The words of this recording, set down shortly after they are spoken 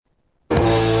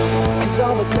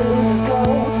all the clues is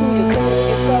gold. To your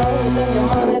clinic it's sold, and your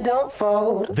money don't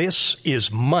fold. This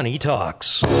is Money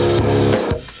Talks. Yeah,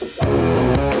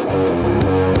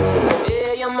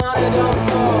 your money don't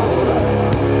fold.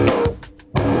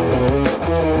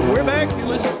 We're back. You're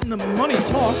listening to Money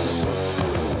Talks.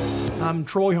 I'm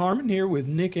Troy Harmon here with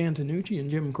Nick Antonucci and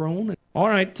Jim Crone. All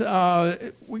right,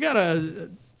 we got a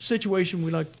situation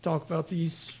we like to talk about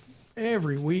these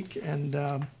every week,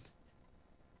 and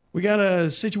we got a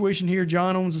situation here.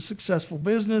 John owns a successful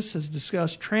business, has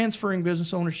discussed transferring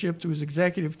business ownership to his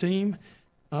executive team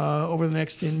over the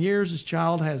next 10 years. His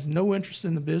child has no interest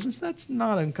in the business. That's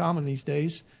not uncommon these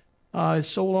days. His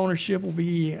sole ownership will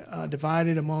be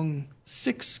divided among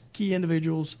 6 key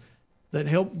individuals that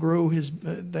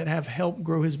have helped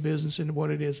grow his business into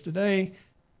what it is today.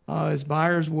 His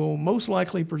buyers will most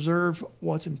likely preserve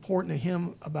what's important to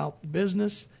him about the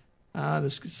business.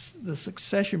 The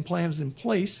succession plan is in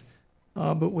place,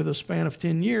 but with a span of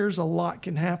 10 years, a lot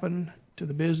can happen to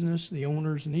the business, the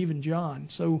owners, and even John.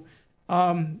 So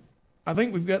I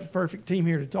think we've got the perfect team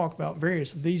here to talk about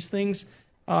various of these things.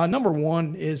 Number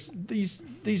one is these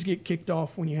get kicked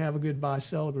off when you have a good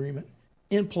buy-sell agreement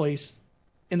in place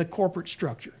in the corporate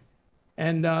structure.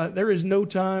 And there is no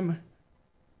time,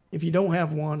 if you don't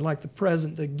have one like the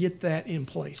present, to get that in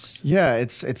place. Yeah,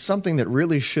 it's something that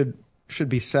really should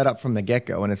be set up from the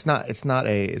get-go, and it's not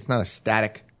a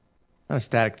static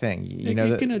thing.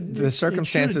 The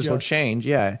circumstances will change,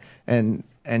 yeah, and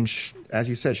as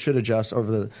you said, should adjust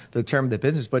over the term of the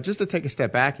business. But just to take a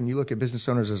step back and you look at business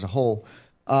owners as a whole,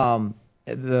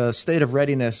 the state of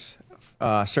readiness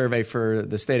survey for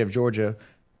the state of Georgia,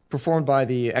 performed by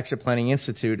the Exit Planning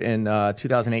Institute in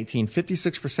 2018,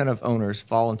 56% of owners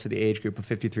fall into the age group of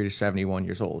 53 to 71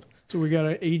 years old. So we got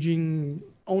an aging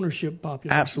ownership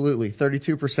population. Absolutely.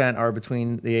 32% are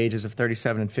between the ages of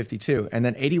 37 and 52. And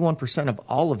then 81% of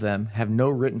all of them have no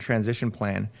written transition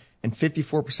plan, and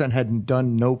 54% had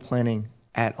done no planning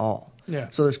at all.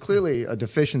 Yeah. So there's clearly a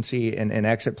deficiency in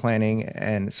exit planning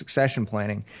and succession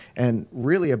planning, and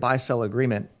really a buy-sell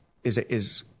agreement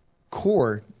is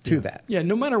core to that. Yeah,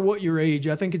 no matter what your age,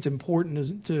 I think it's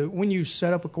important to when you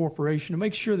set up a corporation to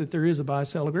make sure that there is a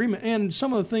buy-sell agreement. And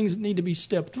some of the things that need to be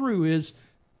stepped through is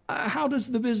how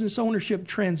does the business ownership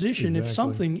transition if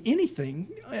anything,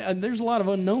 there's a lot of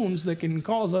unknowns that can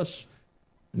cause us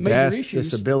major issues.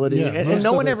 Disability, and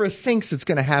no one ever thinks it's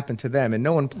going to happen to them, and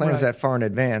no one plans that far in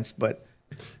advance. But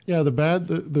yeah,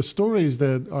 the stories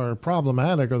that are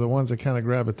problematic are the ones that kind of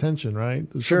grab attention, right?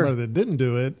 There's somebody that didn't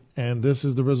do it, and this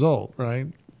is the result, right?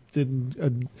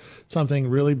 Didn't something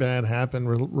really bad happen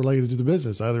related to the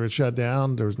business? Either it shut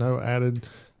down, there was no added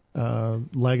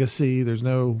legacy, there's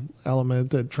no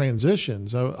element that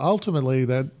transitions. So ultimately,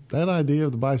 that idea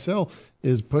of the buy-sell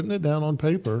is putting it down on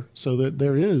paper so that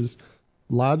there is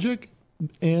logic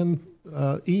and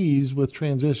ease with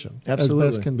transition as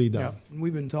best can be done. Yeah.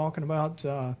 We've been talking about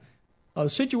a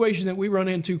situation that we run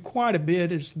into quite a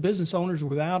bit is business owners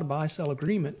without a buy-sell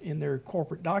agreement in their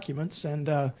corporate documents, and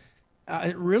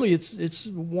it's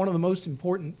one of the most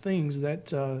important things that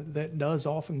does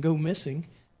often go missing.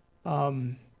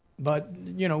 But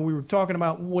we were talking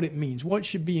about what it means, what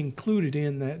should be included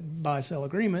in that buy-sell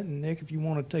agreement, and Nick, if you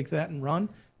want to take that and run.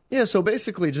 Yeah, so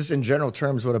basically, just in general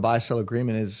terms, what a buy-sell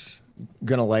agreement is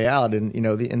going to lay out, and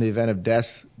in the event of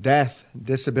death,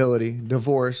 disability,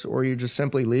 divorce, or you're just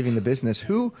simply leaving the business,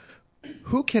 who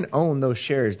can own those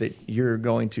shares that you're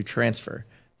going to transfer?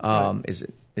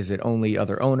 Is it only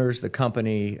other owners? The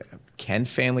company can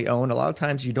family own? A lot of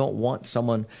times you don't want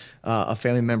someone, a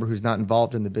family member who's not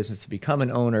involved in the business, to become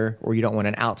an owner, or you don't want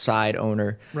an outside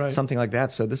owner, something like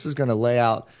that. So this is going to lay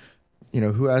out,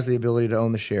 who has the ability to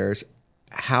own the shares,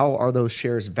 how are those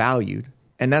shares valued,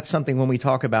 and that's something when we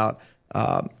talk about,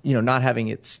 not having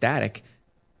it static.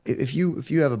 If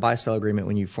you have a buy-sell agreement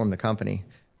when you form the company,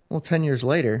 well, 10 years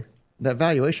later, that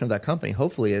valuation of that company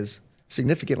hopefully is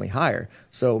significantly higher.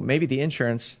 So maybe the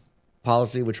insurance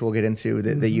policy, which we'll get into,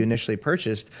 that you initially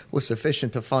purchased, was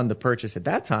sufficient to fund the purchase at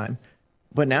that time.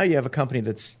 But now you have a company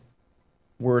that's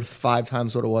worth 5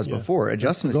 times what it was before.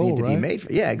 Adjustments need to be made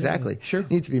for. Yeah, exactly.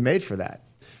 Need to be made for that.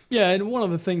 Yeah, and one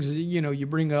of the things that, you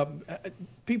bring up,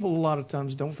 people a lot of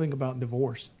times don't think about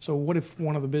divorce. So what if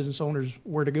one of the business owners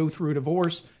were to go through a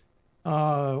divorce,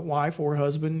 wife or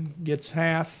husband gets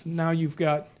half, now you've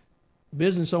got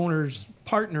business owners,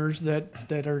 partners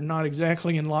that are not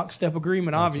exactly in lockstep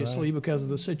agreement, obviously, because of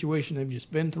the situation they've just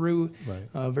been through,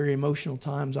 very emotional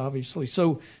times, obviously.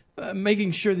 So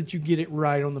making sure that you get it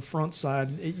right on the front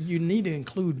side, you need to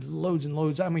include loads and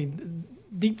loads. I mean,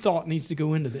 deep thought needs to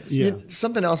go into this. Yeah.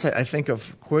 Something else I think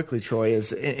of quickly, Troy,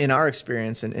 is in our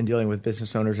experience in dealing with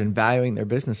business owners and valuing their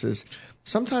businesses,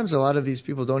 sometimes a lot of these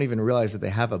people don't even realize that they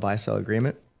have a buy-sell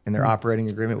agreement in their operating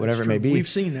agreement, whatever it may be. We've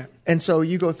seen that. And so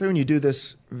you go through and you do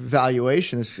this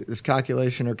valuation, this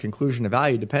calculation or conclusion of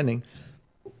value, depending,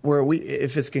 where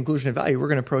if it's conclusion of value, we're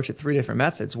going to approach it 3 different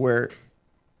methods, where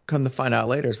come to find out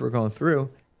later as we're going through,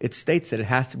 it states that it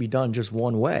has to be done just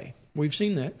one way. We've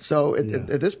seen that. So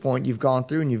at this point, you've gone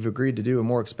through and you've agreed to do a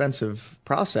more expensive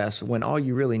process when all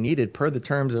you really needed, per the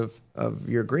terms of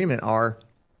your agreement, are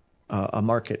a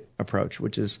market approach,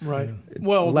 which is right.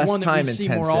 Well, less the one that time we see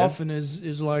intensive. more often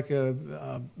is like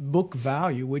a book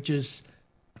value, which is.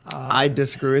 I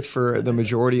disagree with for the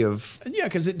majority of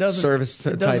because it doesn't service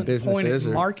type businesses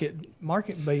point at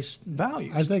market-based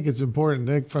values. I think it's important,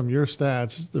 Nick, from your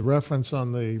stats, the reference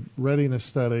on the readiness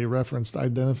study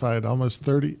identified almost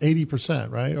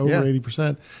 80%, right? Over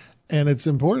 80%. And it's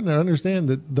important to understand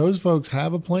that those folks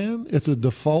have a plan. It's a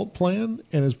default plan,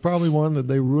 and it's probably one that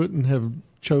they wouldn't have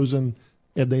chosen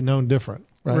had they known different,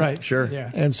 right? Right. Sure.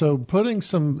 Yeah. And so putting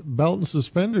some belt and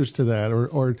suspenders to that,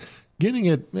 or getting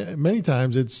it, many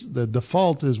times it's the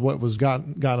default is what was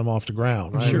got them off the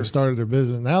ground, right? Sure. They started their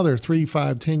business. Now they're 3,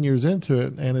 5, 10 years into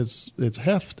it, and it's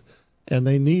heft, and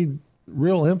they need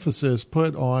real emphasis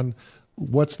put on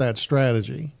what's that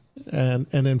strategy. And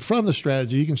then from the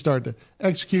strategy, you can start to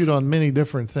execute on many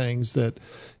different things that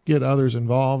get others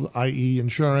involved, i.e.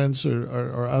 insurance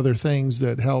or other things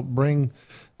that help bring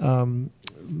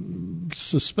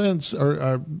suspense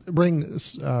or bring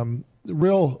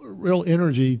real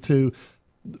energy to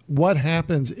what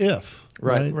happens if.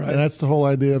 Right. And that's the whole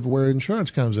idea of where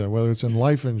insurance comes in, whether it's in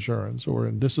life insurance or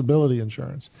in disability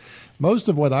insurance. Most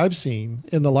of what I've seen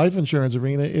in the life insurance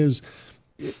arena is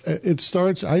it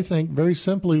starts, I think, very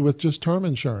simply with just term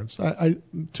insurance.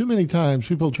 Too many times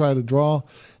people try to draw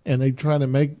and they try to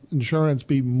make insurance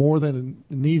be more than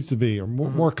it needs to be or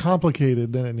more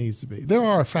complicated than it needs to be. There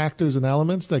are factors and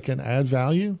elements that can add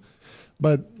value,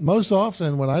 but most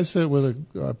often when I sit with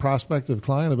a prospective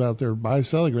client about their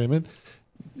buy-sell agreement,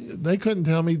 they couldn't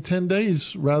tell me 10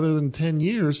 days rather than 10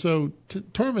 years. So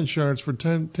term insurance for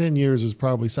 10 years is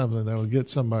probably something that will get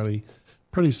somebody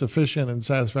pretty sufficient and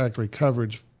satisfactory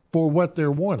coverage for what they're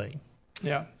wanting.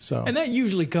 Yeah. So. And that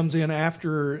usually comes in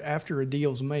after a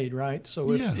deal's made, right?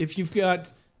 So if you've got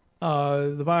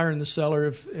the buyer and the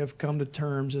seller have come to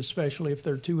terms, especially if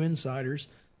they're two insiders,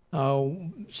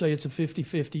 say it's a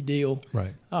 50-50 deal,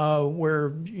 right? Where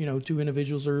two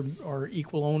individuals are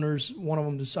equal owners, one of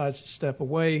them decides to step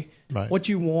away. Right. What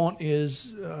you want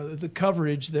is the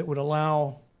coverage that would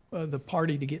allow the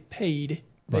party to get paid,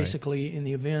 basically, in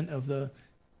the event of the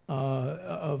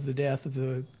death of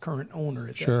the current owner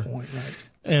at that point, right?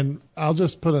 And I'll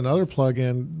just put another plug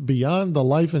in beyond the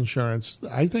life insurance.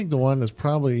 I think the one that's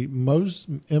probably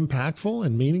most impactful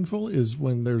and meaningful is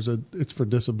when it's for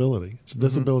disability. It's a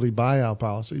disability buyout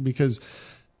policy because,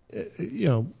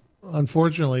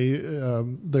 unfortunately,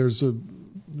 there's a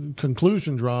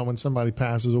conclusion drawn when somebody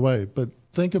passes away. But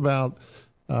think about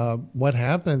what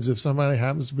happens if somebody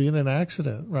happens to be in an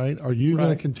accident, right? Are you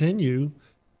going to continue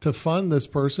to fund this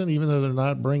person even though they're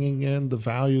not bringing in the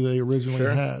value they originally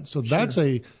had? So that's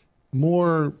a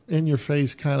more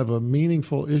in-your-face kind of a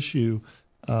meaningful issue.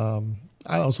 I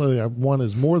don't say that one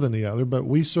is more than the other, but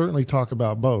we certainly talk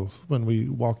about both when we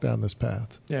walk down this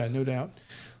path. Yeah, no doubt.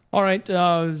 All right,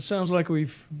 sounds like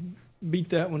we've beat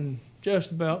that one just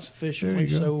about sufficiently.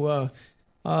 So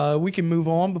we can move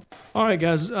on. All right,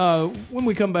 guys, when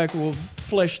we come back, we'll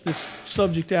flesh this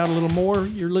subject out a little more.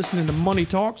 You're listening to Money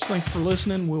Talks. Thanks for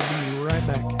listening. We'll be right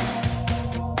back.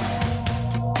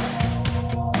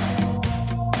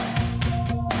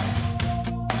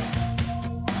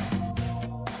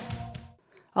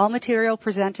 All material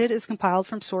presented is compiled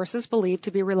from sources believed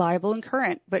to be reliable and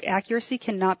current, but accuracy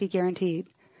cannot be guaranteed.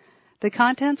 The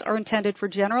contents are intended for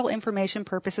general information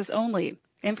purposes only.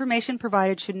 Information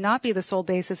provided should not be the sole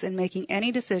basis in making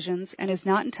any decisions and is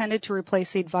not intended to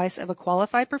replace the advice of a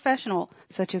qualified professional,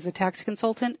 such as a tax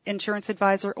consultant, insurance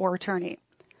advisor, or attorney.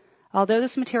 Although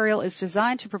this material is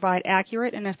designed to provide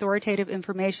accurate and authoritative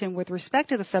information with respect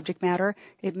to the subject matter,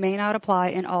 it may not apply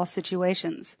in all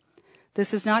situations.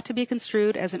 This is not to be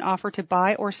construed as an offer to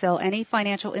buy or sell any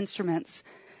financial instruments.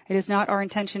 It is not our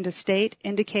intention to state,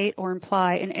 indicate, or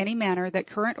imply in any manner that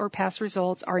current or past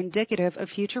results are indicative of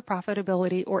future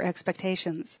profitability or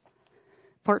expectations.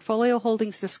 Portfolio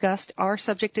holdings discussed are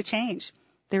subject to change.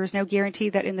 There is no guarantee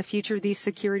that in the future these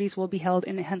securities will be held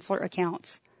in Hensler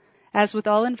accounts. As with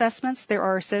all investments, there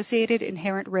are associated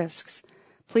inherent risks.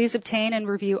 Please obtain and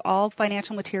review all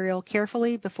financial material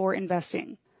carefully before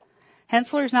investing.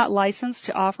 Henssler is not licensed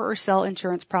to offer or sell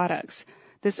insurance products.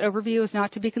 This overview is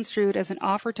not to be construed as an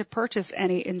offer to purchase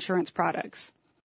any insurance products.